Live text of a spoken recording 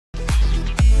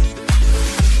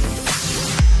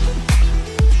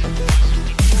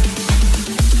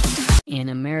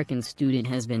American student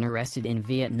has been arrested in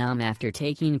Vietnam after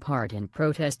taking part in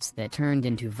protests that turned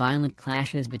into violent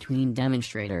clashes between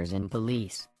demonstrators and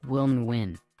police.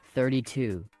 Nguyen,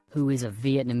 32, who is of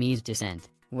Vietnamese descent,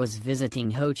 was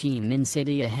visiting Ho Chi Minh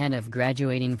City ahead of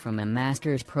graduating from a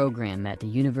master's program at the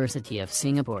University of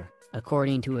Singapore,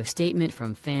 according to a statement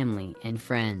from family and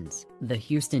friends. The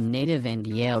Houston native and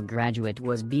Yale graduate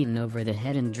was beaten over the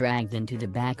head and dragged into the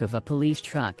back of a police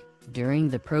truck during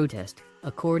the protest,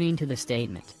 according to the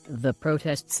statement. The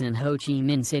protests in Ho Chi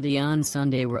Minh City on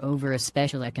Sunday were over a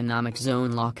special economic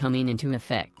zone law coming into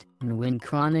effect. Nguyen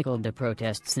chronicled the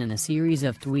protests in a series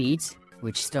of tweets,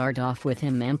 which start off with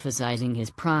him emphasizing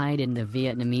his pride in the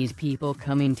Vietnamese people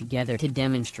coming together to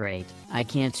demonstrate. "I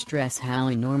can't stress how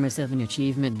enormous of an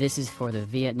achievement this is for the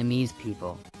Vietnamese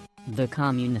people. The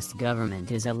communist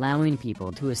government is allowing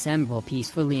people to assemble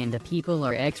peacefully and the people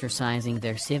are exercising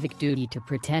their civic duty to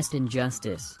protest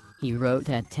injustice," he wrote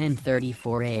at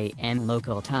 10:34 a.m.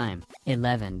 local time,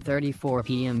 11:34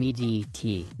 p.m.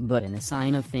 EDT. But in a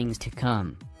sign of things to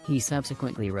come, he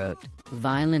subsequently wrote,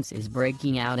 "Violence is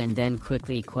breaking out and then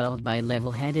quickly quelled by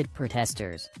level-headed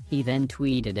protesters." He then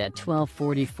tweeted at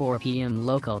 12:44 p.m.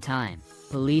 local time,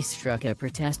 "Police struck a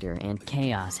protester and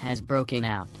chaos has broken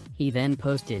out." He then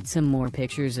posted some more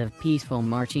pictures of peaceful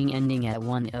marching ending at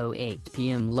 1:08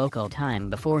 p.m. local time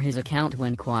before his account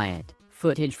went quiet.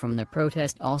 Footage from the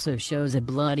protest also shows a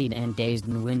bloodied and dazed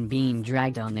Nguyen being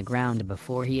dragged on the ground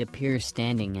before he appears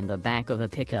standing in the back of a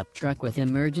pickup truck with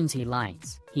emergency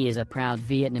lights. He is a proud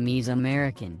Vietnamese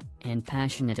American, and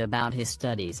passionate about his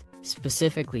studies,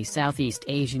 specifically Southeast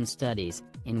Asian studies,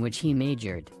 in which he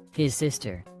majored, his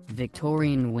sister,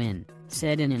 Victorian Nguyen,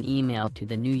 said in an email to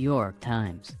the New York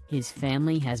Times. His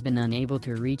family has been unable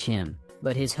to reach him,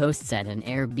 but his hosts at an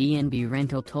Airbnb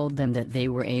rental told them that they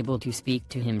were able to speak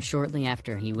to him shortly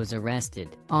after he was arrested.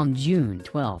 On June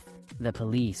 12, the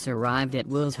police arrived at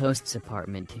Will's host's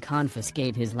apartment to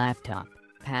confiscate his laptop,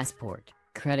 passport,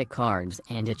 credit cards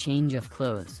and a change of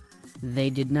clothes. They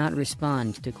did not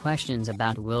respond to questions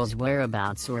about Will's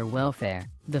whereabouts or welfare,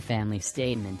 the family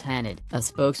statement added. A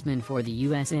spokesman for the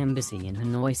U.S. Embassy in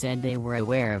Hanoi said they were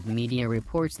aware of media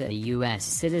reports that a U.S.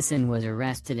 citizen was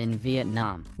arrested in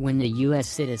Vietnam. When a U.S.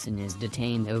 citizen is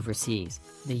detained overseas,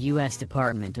 the U.S.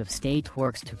 Department of State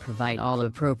works to provide all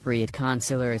appropriate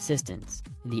consular assistance,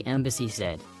 the embassy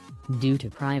said. Due to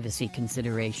privacy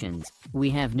considerations, we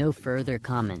have no further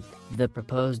comment. The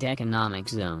proposed economic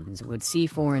zones would see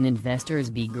foreign investors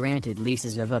be granted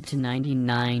leases of up to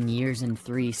 99 years in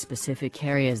 3 specific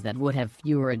areas that would have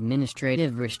fewer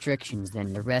administrative restrictions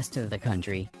than the rest of the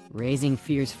country, raising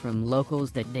fears from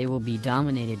locals that they will be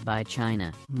dominated by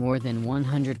China. More than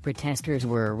 100 protesters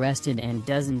were arrested and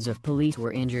dozens of police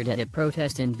were injured at a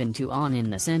protest in Binh Thuan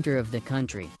in the center of the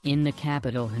country. In the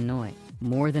capital Hanoi,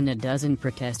 more than a dozen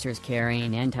protesters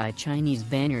carrying anti-Chinese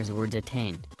banners were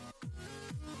detained.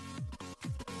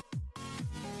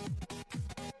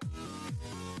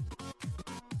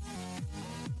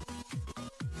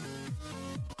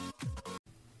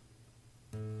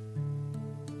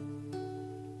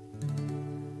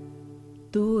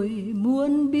 Tôi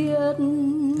muốn biết,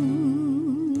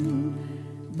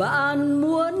 bạn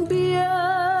muốn biết,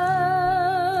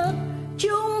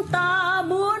 chúng ta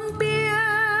muốn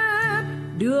biết,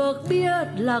 được biết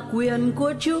là quyền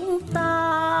của chúng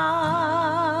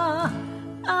ta.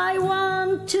 I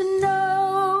want to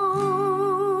know,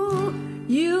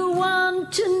 you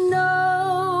want to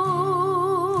know,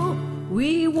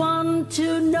 we want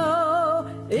to know,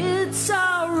 it's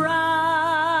our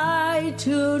right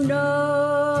to know.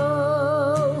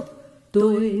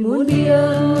 Tôi muốn biết,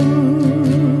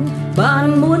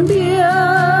 bạn muốn biết,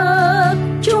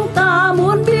 chúng ta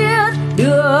muốn biết,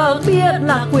 được biết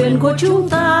là quyền của chúng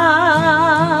ta.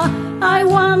 I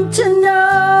want to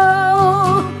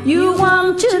know, you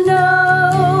want to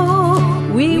know,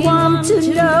 we want to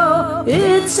know,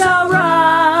 it's our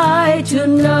right to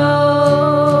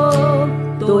know.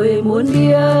 Tôi muốn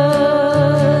biết,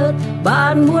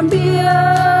 bạn muốn biết,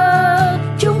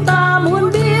 chúng ta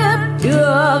muốn biết,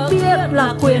 được biết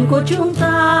là quyền của chúng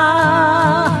ta.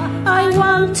 I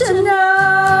want to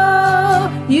know,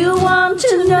 you want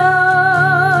to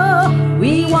know,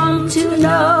 we want to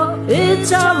know,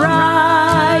 it's our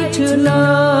right to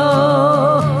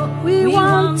know. We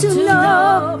want to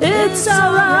know, it's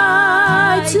our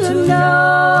right to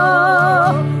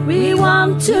know. We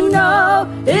want to know,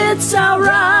 it's our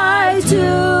right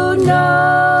to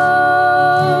know.